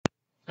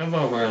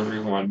Hello,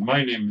 everyone.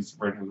 My name is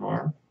Brendan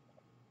Moore.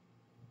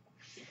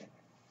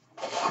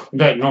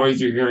 That noise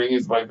you're hearing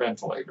is my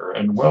ventilator,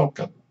 and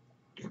welcome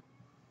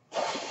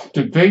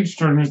to Page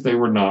Turners They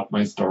Were Not,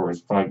 my Star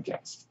Wars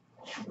podcast.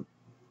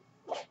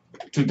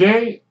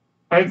 Today,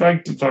 I'd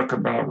like to talk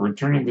about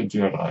Return of the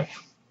Jedi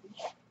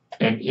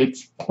and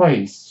its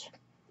place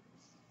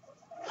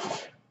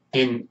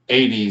in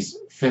 80's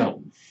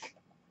film.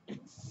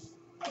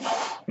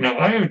 Now,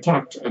 I have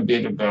talked a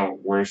bit about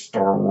where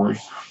Star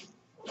Wars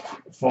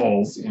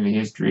falls in the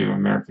history of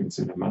American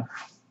cinema.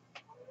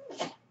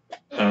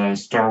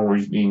 Star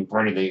Wars being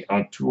part of the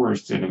auteur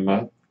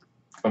cinema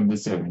of the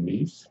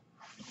 70's.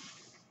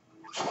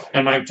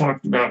 And I've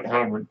talked about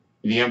how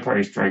The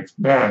Empire Strikes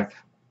Back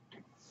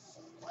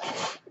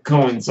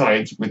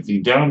coincides with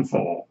the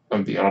downfall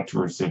of the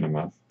auteur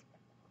cinema.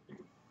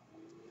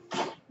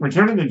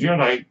 Return of the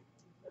Jedi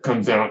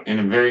comes out in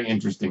a very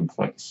interesting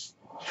place.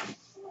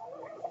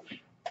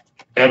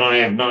 And I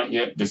have not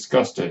yet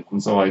discussed it,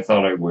 and so I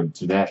thought I would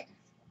today.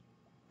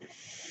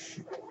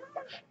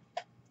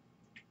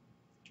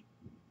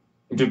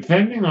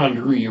 Depending on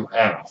who you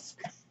ask,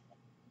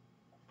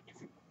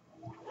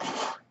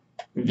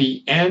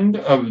 the end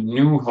of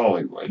New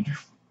Hollywood,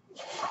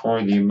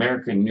 or the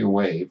American New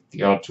Wave,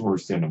 the auteur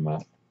cinema,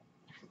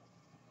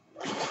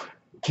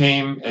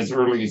 came as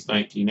early as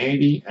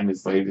 1980 and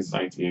as late as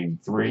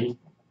 1983.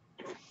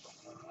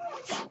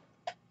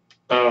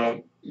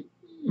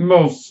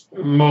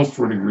 Most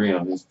would agree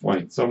on this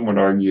point. Some would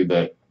argue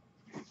that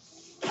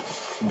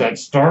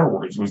Star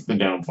Wars was the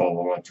downfall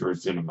of auteur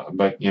cinema,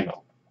 but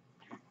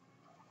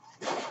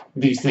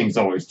these things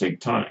always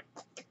take time.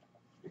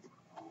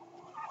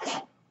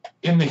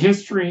 In the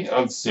history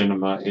of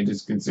cinema, it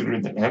is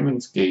considered that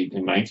Heaven's Gate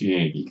in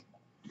 1980,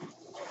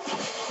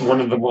 one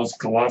of the most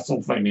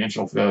colossal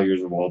financial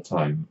failures of all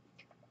time,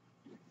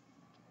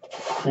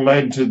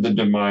 led to the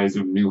demise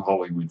of New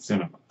Hollywood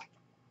cinema.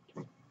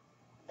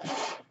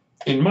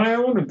 In my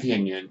own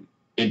opinion,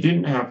 it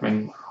didn't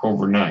happen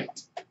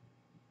overnight.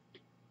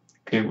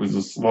 It was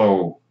a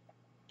slow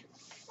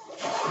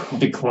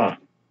decline.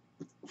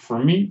 For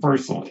me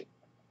personally,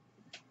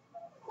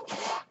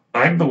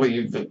 I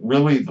believe that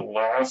really the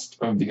last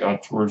of the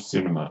auteur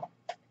cinema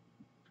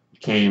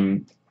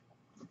came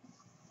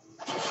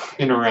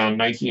in around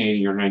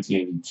 1980 or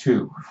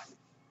 1982,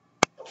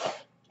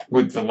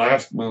 with the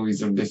last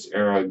movies of this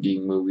era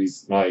being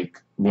movies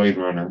like Blade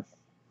Runner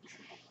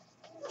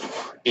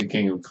and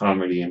King of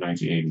Comedy in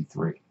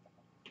 1983,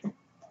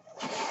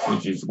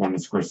 which is one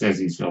of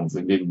Scorsese's films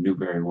that didn't do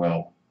very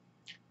well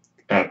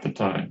at the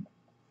time.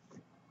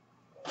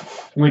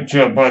 Which,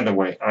 by the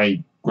way,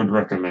 I would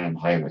recommend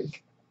highly.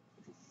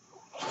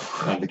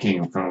 The King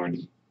of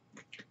Comedy.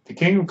 The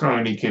King of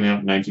Comedy came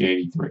out in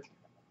 1983.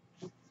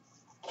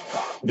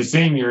 The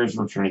same year as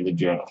Return of the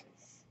Jedi.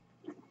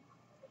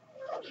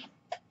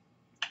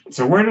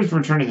 So where does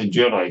Return of the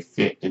Jedi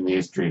fit in the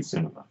history of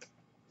cinema?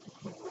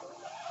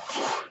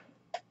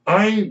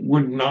 I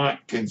would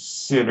not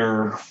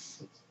consider...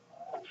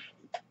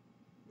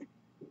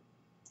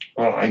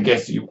 Well, I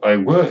guess I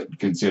would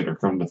consider,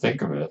 come to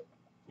think of it,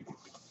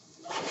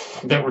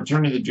 that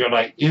Return of the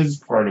Jedi is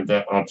part of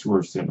that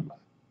auteur cinema.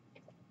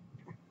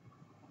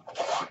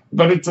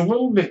 But it's a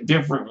little bit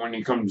different when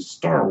it comes to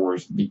Star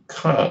Wars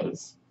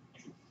because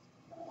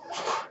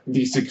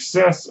the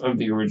success of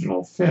the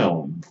original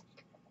film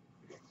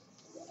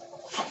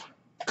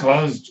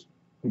caused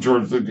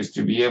George Lucas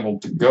to be able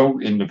to go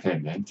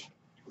independent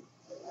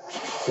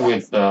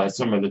with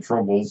some of the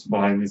troubles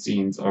behind the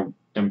scenes of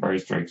Empire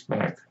Strikes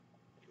Back,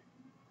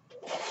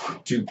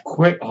 to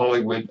quit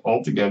Hollywood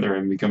altogether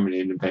and become an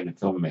independent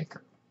filmmaker.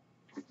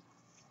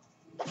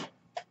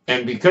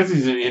 And because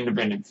he's an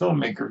independent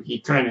filmmaker, he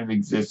kind of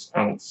exists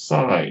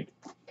outside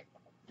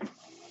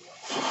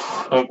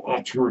of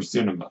auteur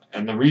cinema.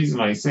 And the reason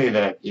I say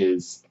that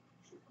is,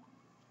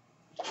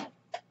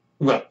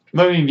 well,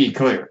 let me be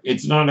clear.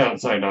 It's not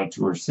outside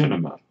auteur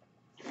cinema.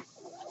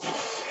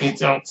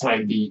 It's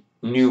outside the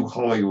New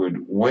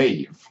Hollywood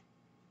wave.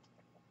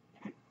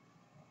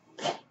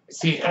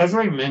 See, as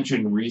I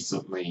mentioned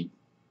recently,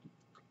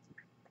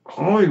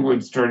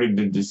 Hollywood started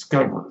to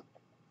discover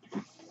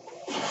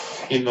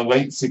in the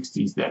late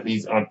 60s that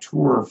these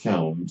auteur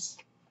films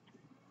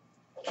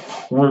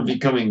were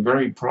becoming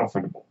very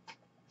profitable.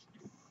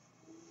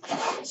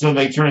 So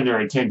they turned their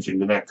attention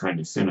to that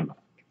kind of cinema.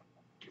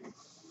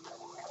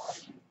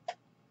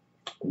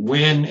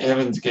 When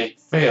Heaven's Gate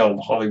failed,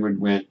 Hollywood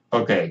went,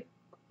 okay,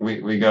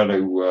 we got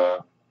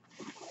to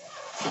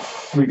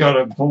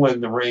pull in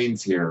the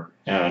reins here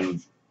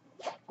and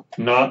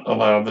not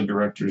allow the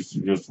directors to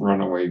just run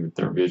away with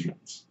their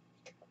visions.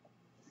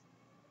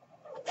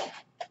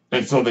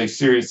 And so they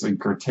seriously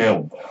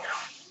curtailed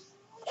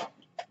that.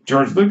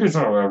 George Lucas,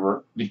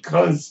 however,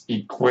 because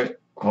he quit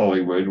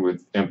Hollywood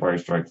with Empire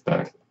Strikes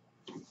Back,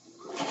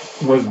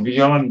 was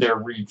beyond their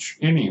reach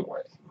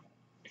anyway.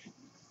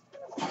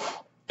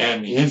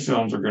 And his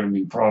films are going to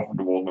be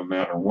profitable no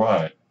matter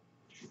what.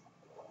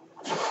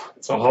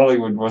 So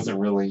Hollywood wasn't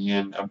really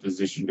in a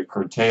position to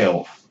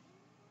curtail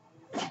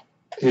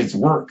his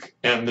work.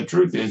 And the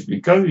truth is,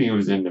 because he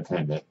was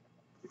independent,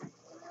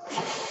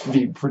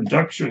 the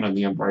production of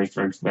The Empire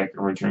Strikes Back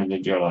and Return of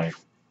the Jedi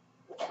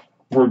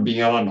were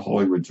beyond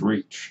Hollywood's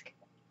reach.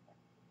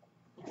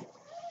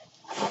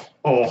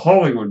 All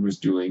Hollywood was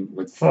doing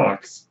with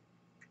Fox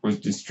was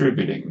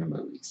distributing the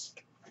movies,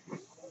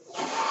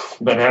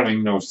 but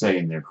having no say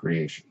in their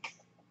creation.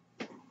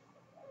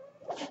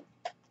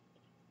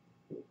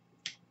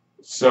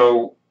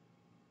 So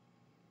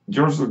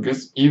George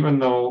Lucas, even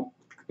though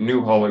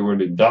New Hollywood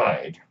had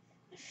died,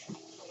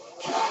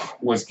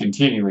 was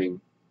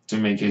continuing to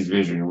make his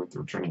vision with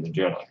Return of the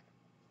Jedi.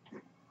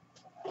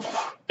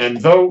 And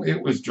though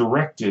it was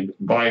directed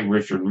by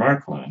Richard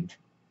Marquand,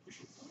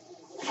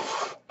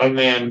 a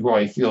man who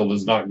I feel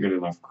does not get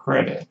enough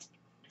credit,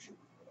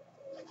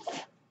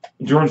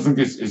 George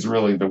Lucas is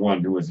really the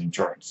one who was in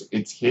charge. So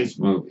it's his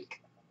movie.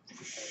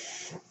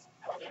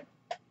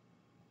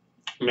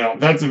 Now,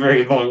 that's a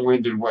very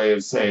long-winded way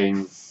of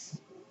saying,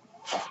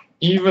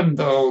 even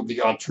though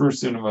the auteur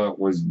cinema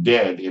was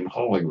dead in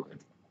Hollywood,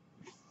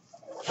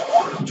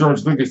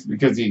 George Lucas,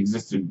 because he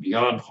existed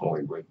beyond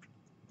Hollywood,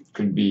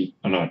 could be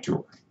an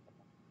auteur.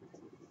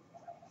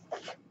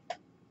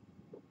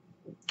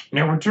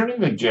 Now, Return of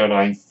the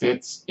Jedi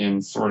fits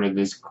in sort of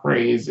this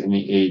craze in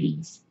the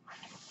 80s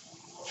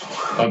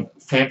of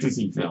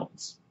fantasy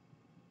films.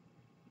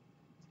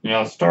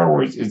 Now, Star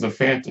Wars is a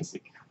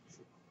fantasy.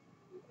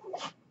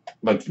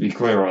 Let's be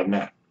clear on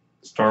that.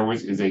 Star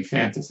Wars is a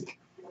fantasy.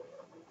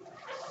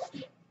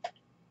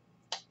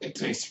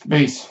 It's a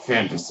space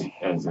fantasy,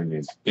 as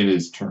it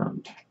is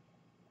termed.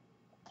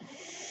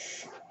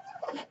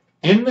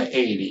 In the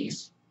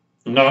 80s,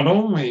 not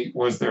only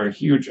was there a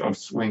huge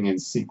upswing in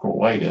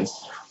sequelitis,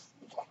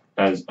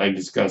 as I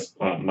discussed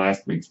on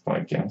last week's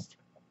podcast,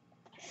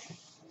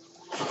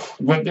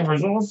 but there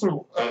was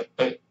also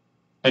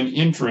an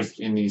interest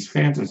in these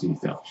fantasy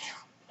films.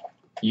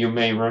 You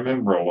may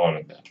remember a lot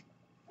of them.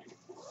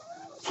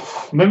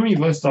 Let me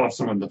list off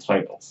some of the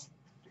titles.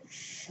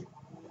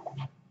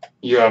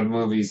 You have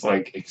movies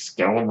like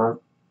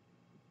Excalibur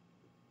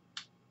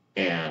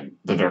and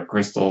The Dark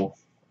Crystal,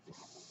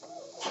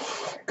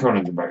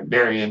 Conan the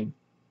Barbarian,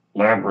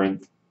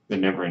 Labyrinth, The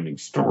Neverending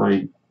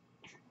Story,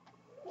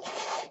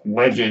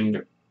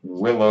 Legend,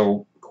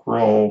 Willow,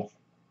 Krull.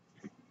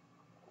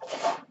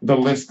 The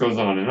list goes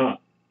on and on.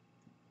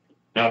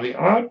 Now, the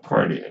odd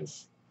part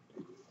is,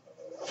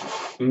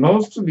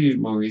 most of these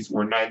movies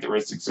were neither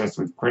a success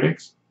with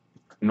critics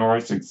nor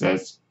a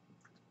success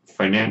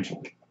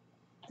financially.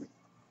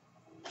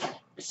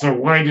 So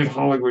why did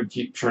Hollywood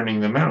keep churning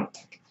them out?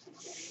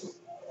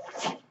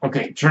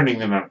 Okay, churning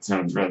them out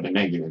sounds rather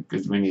negative,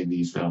 because many of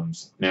these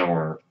films now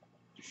are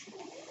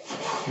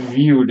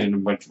viewed in a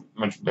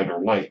much better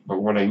light.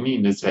 But what I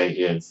mean to say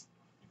is,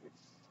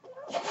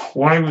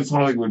 why was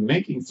Hollywood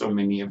making so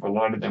many if a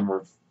lot of them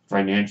were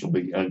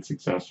financially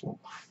unsuccessful?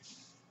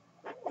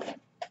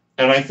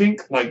 And I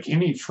think, like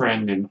any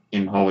trend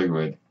in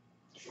Hollywood,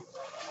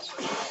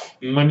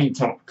 money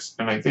talks.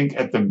 And I think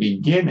at the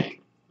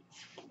beginning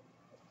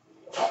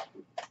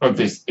of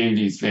this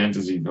 80s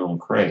fantasy film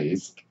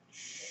craze,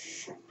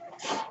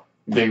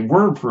 they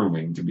were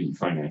proving to be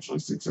financially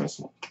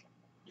successful.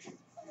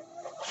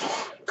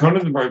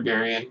 Conan the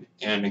Barbarian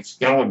and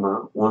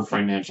Excalibur were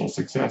financial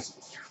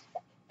successes.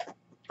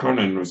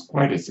 Conan was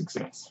quite a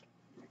success.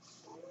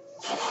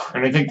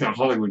 And I think that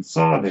Hollywood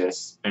saw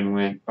this and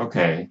went,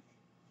 okay,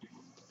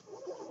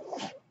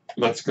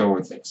 let's go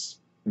with this,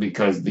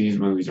 because these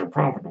movies are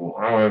profitable.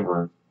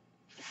 However,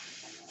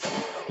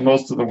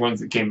 most of the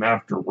ones that came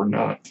after were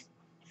not.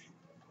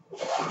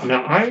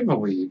 Now, I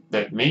believe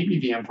that maybe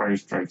The Empire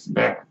Strikes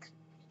Back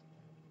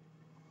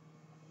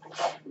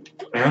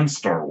and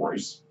Star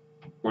Wars,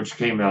 which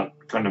came out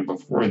kind of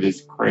before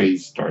this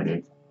craze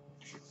started,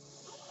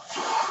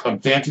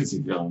 of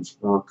fantasy films,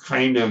 were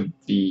kind of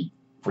the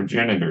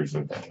progenitors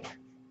of that.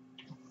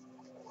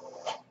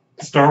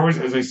 Star Wars,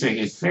 as I say,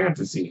 is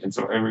fantasy, and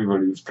so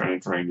everybody was kind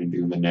of trying to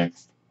do the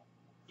next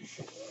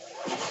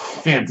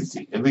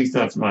fantasy. At least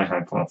that's my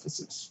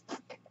hypothesis.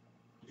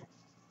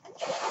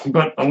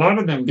 But a lot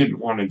of them didn't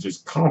want to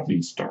just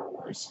copy Star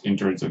Wars in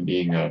terms of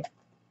being a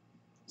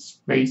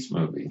space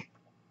movie,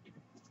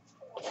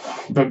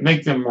 but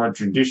make them more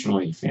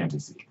traditionally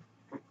fantasy.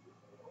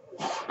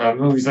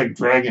 Movies like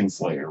Dragon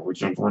Slayer,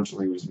 which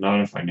unfortunately was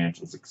not a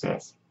financial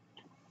success,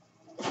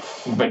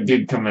 but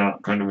did come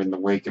out kind of in the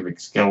wake of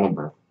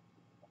Excalibur.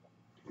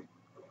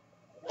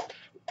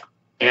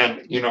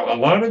 And, you know, a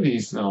lot of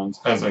these films,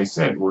 as I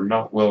said, were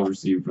not well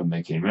received when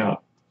they came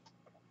out,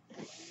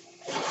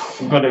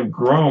 but have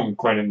grown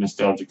quite a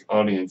nostalgic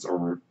audience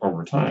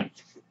over time.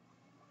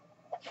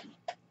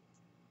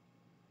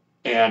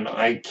 And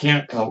I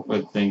can't help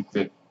but think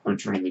that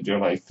Return of the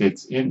Jedi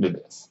fits into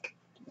this.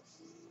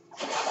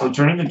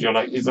 Return of the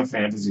Jedi is a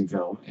fantasy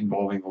film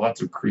involving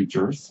lots of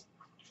creatures.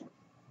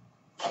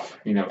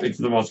 You know, it's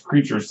the most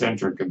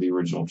creature-centric of the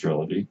original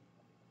trilogy.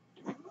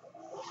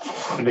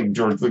 I think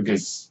George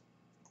Lucas,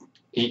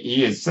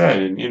 he has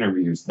said in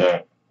interviews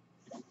that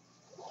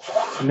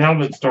now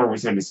that Star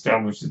Wars had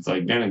established its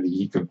identity,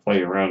 he could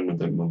play around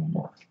with it a little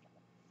more.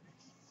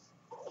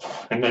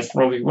 And that's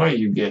probably why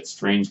you get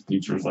strange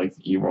creatures like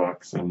the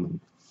Ewoks and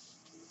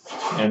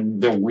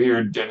the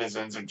weird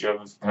denizens of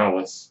Jabba's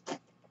palace,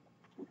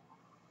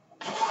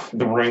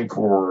 the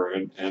Rancor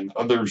and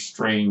other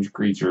strange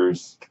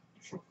creatures,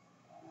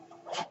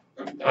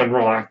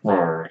 Admiral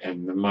Akbar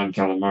and the Mon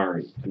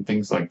Calamari and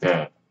things like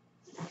that,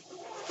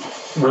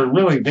 where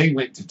really they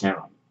went to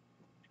town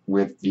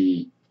with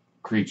the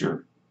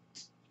creature.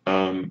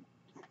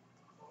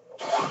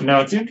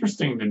 Now, it's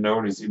interesting to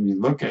notice if you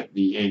look at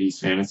the 80s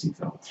fantasy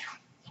films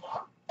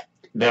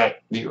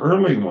that the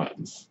early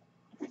ones,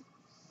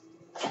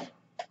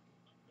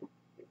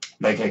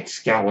 like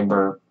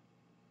Excalibur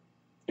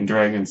and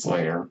Dragon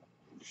Slayer,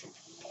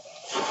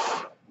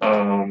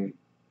 and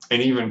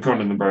even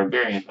Conan the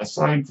Barbarian,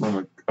 aside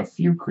from a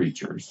few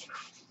creatures,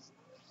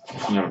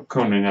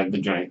 Conan had the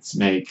giant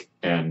snake,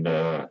 and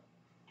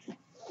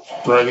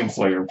Dragon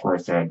Slayer, of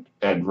course, had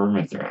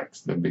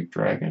Vermithrax, the big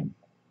dragon.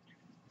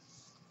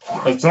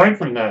 Aside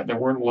from that, there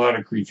weren't a lot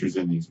of creatures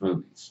in these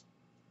movies.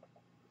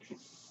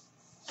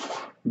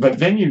 But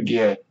then you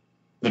get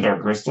The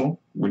Dark Crystal,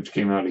 which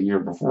came out a year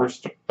before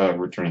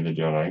Return of the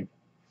Jedi,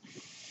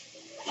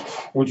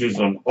 which is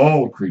an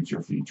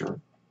all-creature feature.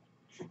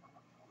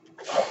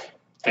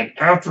 And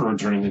after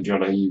Return of the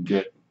Jedi, you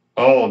get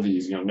all of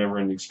these,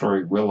 Never-Ending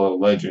Story, Willow,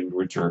 Legend,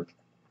 which are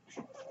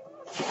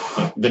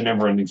the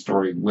Never-Ending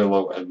Story,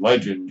 Willow, and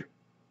Legend.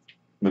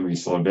 Let me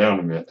slow down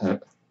a bit.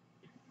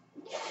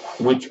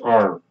 Which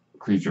are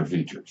creature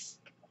features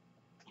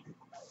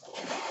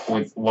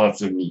with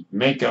lots of neat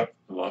makeup,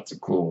 lots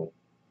of cool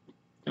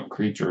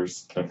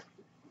creatures that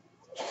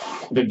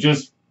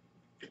just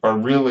are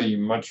really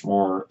much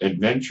more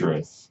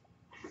adventurous,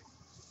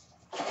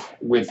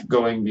 with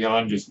going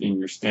beyond just being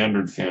your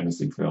standard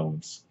fantasy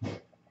films.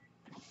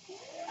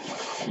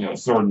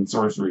 Sword and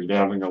sorcery, to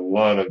having a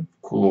lot of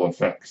cool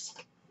effects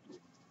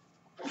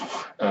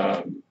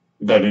that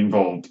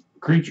involved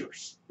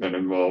creatures, that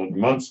involved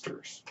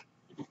monsters.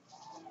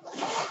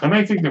 And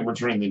I think that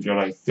Return of the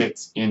Jedi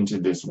fits into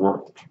this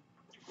world.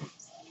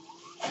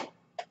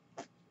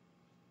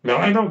 Now,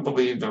 I don't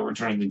believe that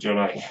Return of the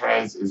Jedi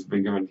has as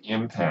big of an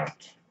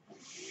impact.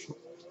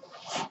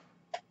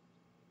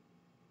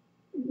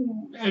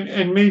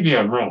 And maybe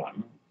I'm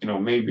wrong.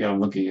 Maybe I'm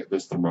looking at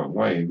this the wrong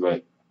way,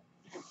 but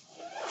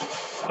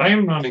I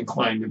am not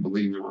inclined to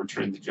believe that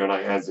Return of the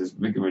Jedi has as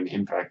big of an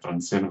impact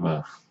on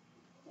cinema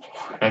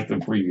as the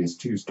previous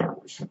two Star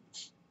Wars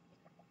films.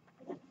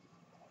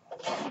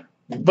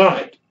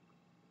 But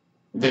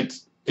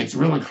it's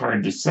really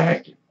hard to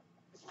say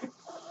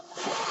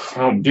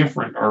how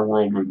different our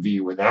world would be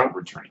without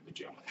Return of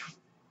the Jedi.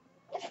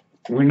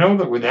 We know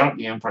that without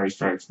The Empire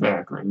Strikes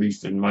Back, or at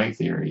least in my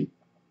theory,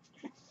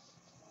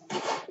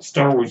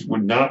 Star Wars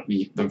would not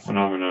be the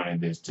phenomenon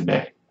it is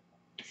today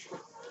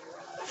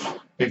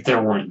if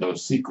there weren't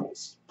those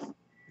sequels.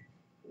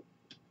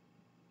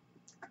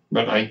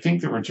 But I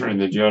think that Return of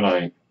the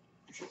Jedi,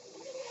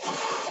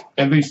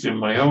 at least in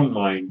my own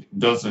mind,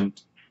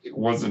 it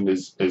wasn't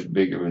as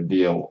big of a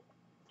deal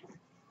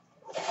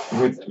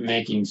with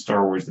making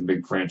Star Wars the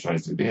big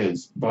franchise it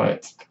is,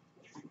 but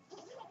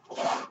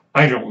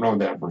I don't know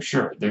that for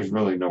sure. There's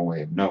really no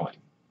way of knowing.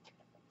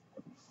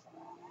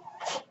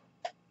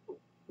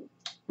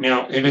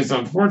 Now, it is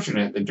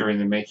unfortunate that during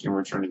the making of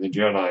Return of the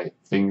Jedi,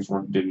 things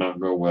did not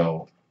go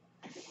well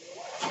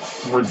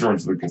for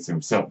George Lucas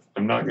himself.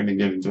 I'm not going to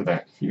get into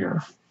that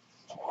here,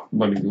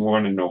 but if you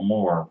want to know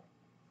more,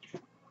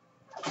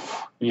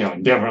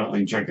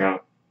 definitely check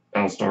out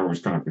How Star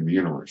Wars Conquered the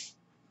Universe.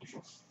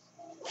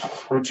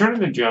 Return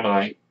of the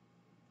Jedi,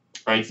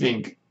 I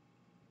think,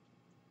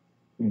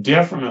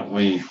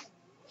 definitely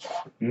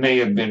may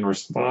have been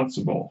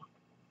responsible,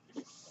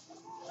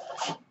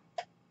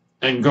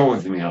 and go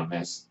with me on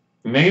this,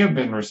 may have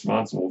been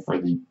responsible for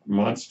the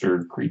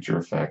monster creature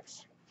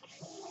effects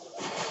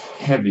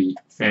heavy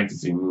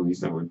fantasy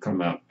movies that would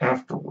come out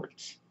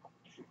afterwards.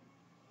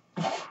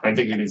 I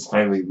think it is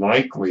highly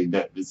likely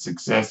that the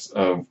success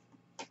of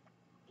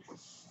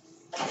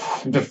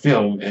the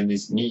film and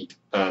this neat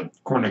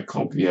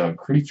cornucopia of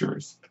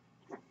creatures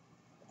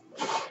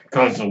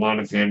caused a lot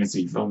of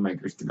fantasy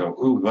filmmakers to go,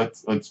 ooh,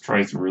 let's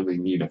try some really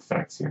neat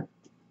effects here.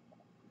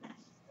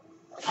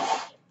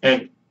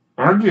 And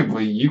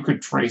arguably, you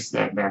could trace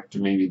that back to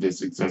maybe the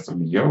success of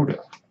Yoda.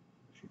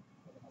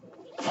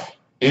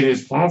 It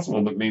is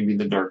possible that maybe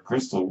the Dark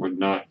Crystal would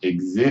not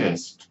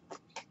exist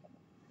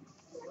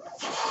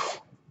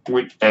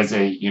as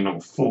a,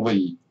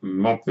 fully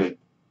Muppet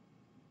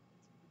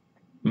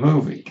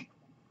movie.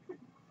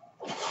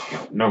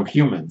 No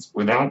humans,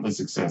 without the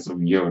success of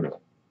Yoda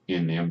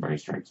in The Empire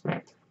Strikes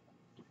Back.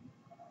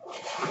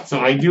 So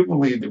I do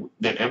believe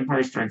that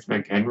Empire Strikes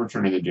Back and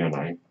Return of the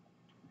Jedi,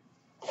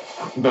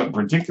 but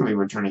particularly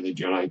Return of the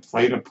Jedi,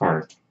 played a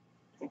part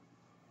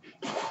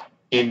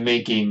in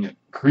making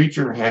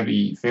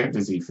creature-heavy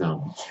fantasy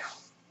films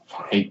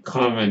a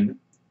common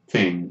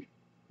thing,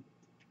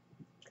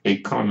 a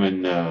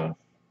common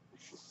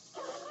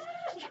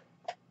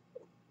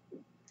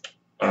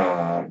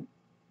uh,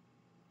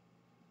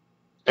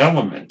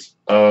 element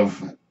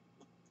of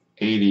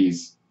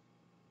 80s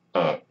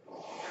uh,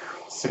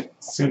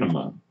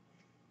 cinema.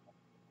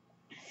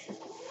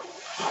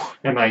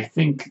 And I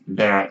think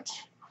that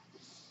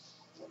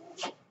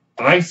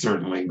I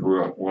certainly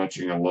grew up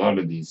watching a lot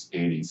of these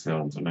 80s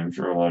films, and I'm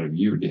sure a lot of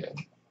you did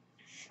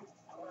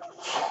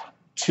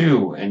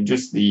too. And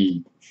just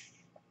the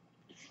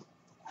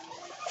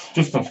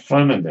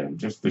fun of them,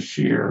 just the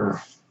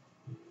sheer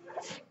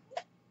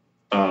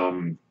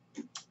um,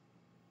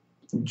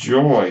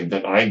 joy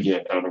that I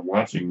get out of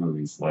watching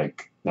movies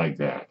like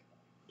that.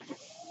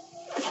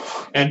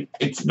 And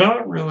it's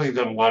not really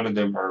that a lot of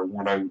them are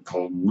what I would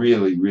call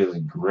really,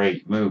 really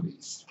great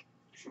movies.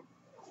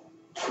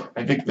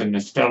 I think the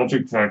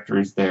nostalgic factor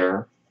is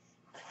there.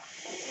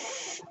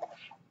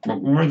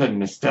 But more than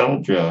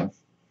nostalgia,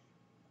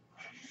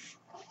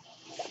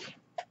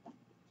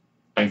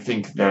 I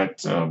think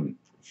that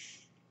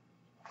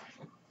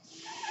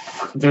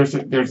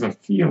there's a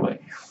feeling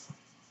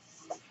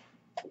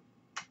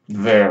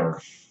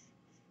there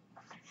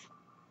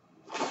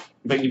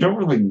that you don't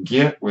really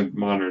get with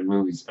modern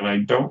movies, and I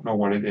don't know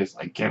what it is.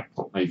 I can't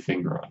put my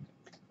finger on it.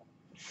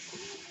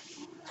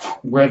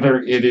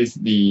 Whether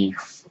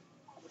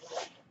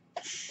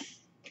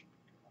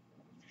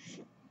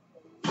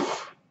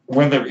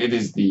it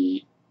is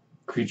the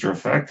creature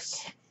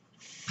effects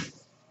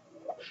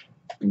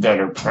that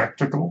are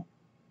practical,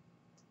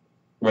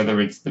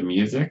 whether it's the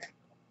music,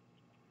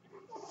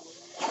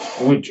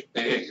 which,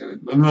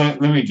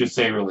 let me just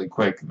say really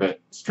quick that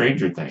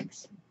Stranger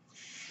Things,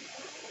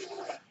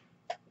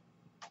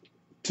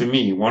 to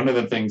me, one of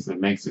the things that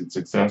makes it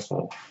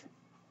successful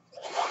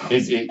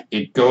is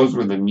it goes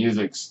with a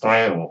music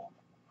style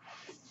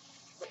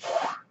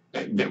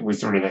that was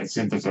sort of that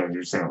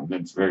synthesizer sound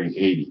that's very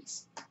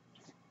 80s.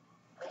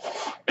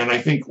 And I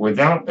think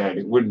without that,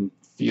 it wouldn't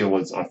feel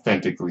as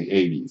authentically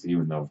 80s,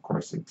 even though, of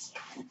course,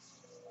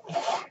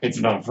 it's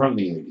not from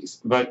the 80s.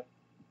 But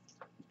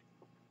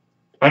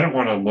I don't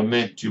want to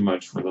lament too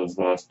much for those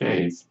lost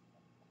days.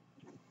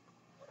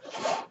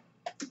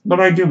 But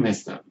I do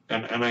miss them.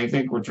 And I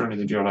think Return of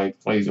the Jedi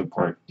plays a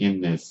part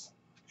in that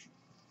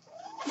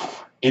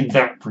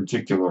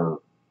particular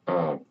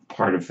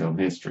part of film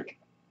history.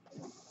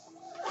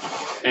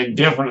 And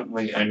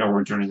definitely, I know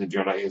Return of the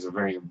Jedi is a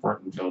very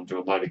important film to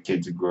a lot of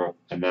kids who grew up,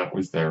 and that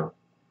was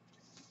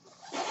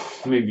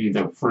maybe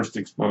their first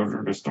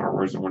exposure to Star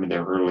Wars and one of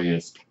their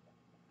earliest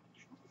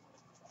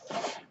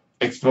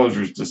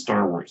exposures to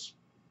Star Wars.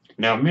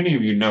 Now, many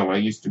of you know I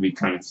used to be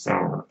kind of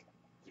sour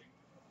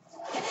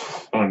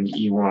on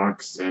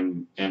Ewoks,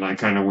 and I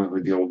kind of went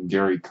with the old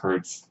Gary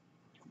Kurtz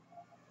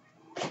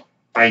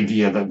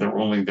idea that they're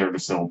only there to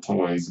sell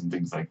toys and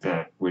things like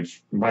that,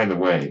 which, by the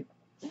way,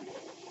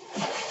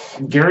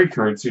 Gary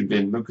Kurtz, who'd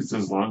been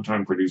Lucas's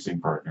longtime producing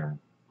partner,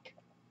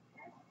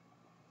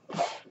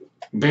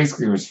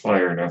 basically was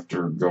fired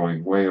after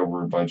going way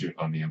over budget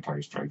on The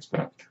Empire Strikes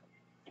Back.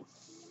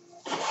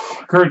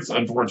 Kurtz,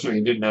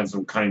 unfortunately, didn't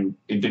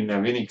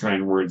have any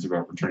kind words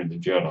about Return of the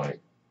Jedi,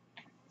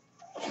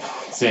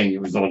 saying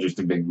it was all just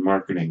a big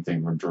marketing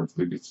thing for George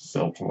Lucas to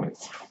sell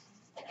toys.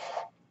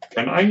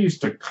 And I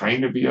used to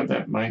kind of be of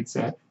that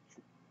mindset,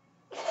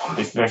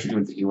 especially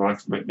with the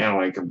Ewoks, but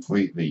now I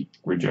completely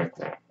reject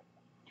that.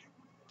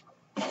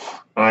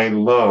 I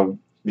love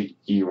the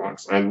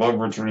Ewoks. I love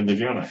Return of the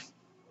Jedi.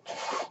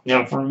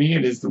 Now, for me,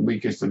 it is the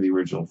weakest of the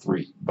original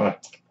three,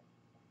 but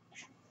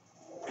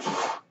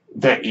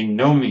that in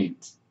no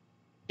means,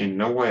 in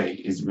no way,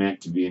 is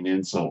meant to be an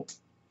insult.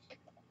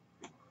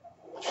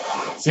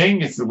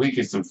 Saying it's the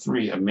weakest of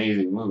three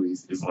amazing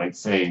movies is like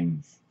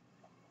saying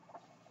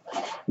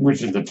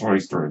which of the Toy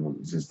Story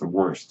movies is the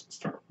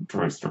worst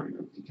Toy Story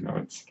movie. You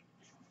know,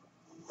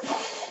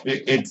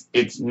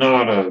 it's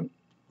not a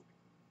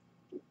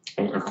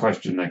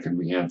question that can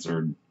be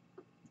answered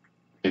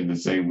in the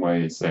same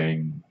way as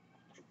saying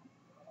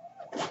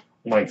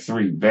like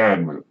three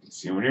bad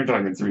movies. You know, when you're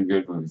talking three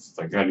good movies, it's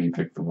like, how do you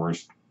pick the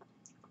worst,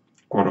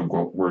 quote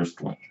unquote,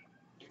 worst one?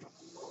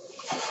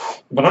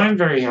 But I'm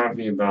very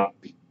happy about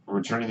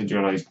Return of the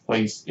Jedi's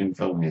place in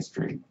film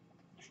history.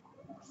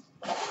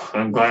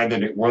 I'm glad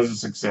that it was a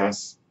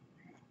success.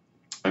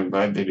 I'm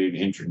glad that it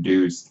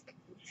introduced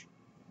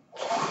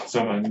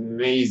some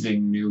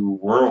amazing new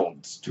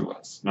worlds to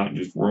us. Not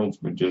just worlds,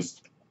 but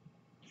just,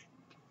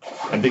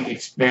 I think,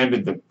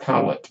 expanded the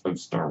palette of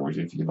Star Wars,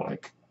 if you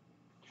like.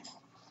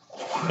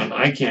 And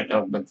I can't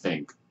help but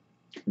think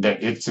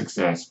that its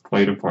success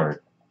played a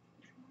part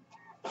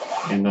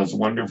in those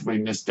wonderfully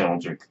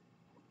nostalgic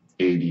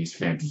 80s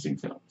fantasy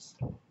films.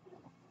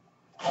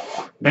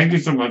 Thank you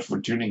so much for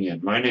tuning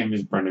in. My name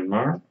is Brendan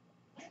Marr.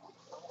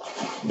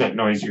 That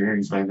noise you're hearing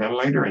is my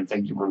ventilator, and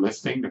thank you for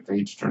listening to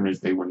Page Turners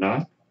They Were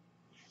Not,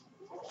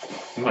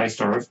 my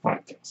Star Wars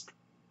podcast.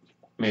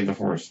 May the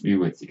Force be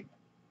with you.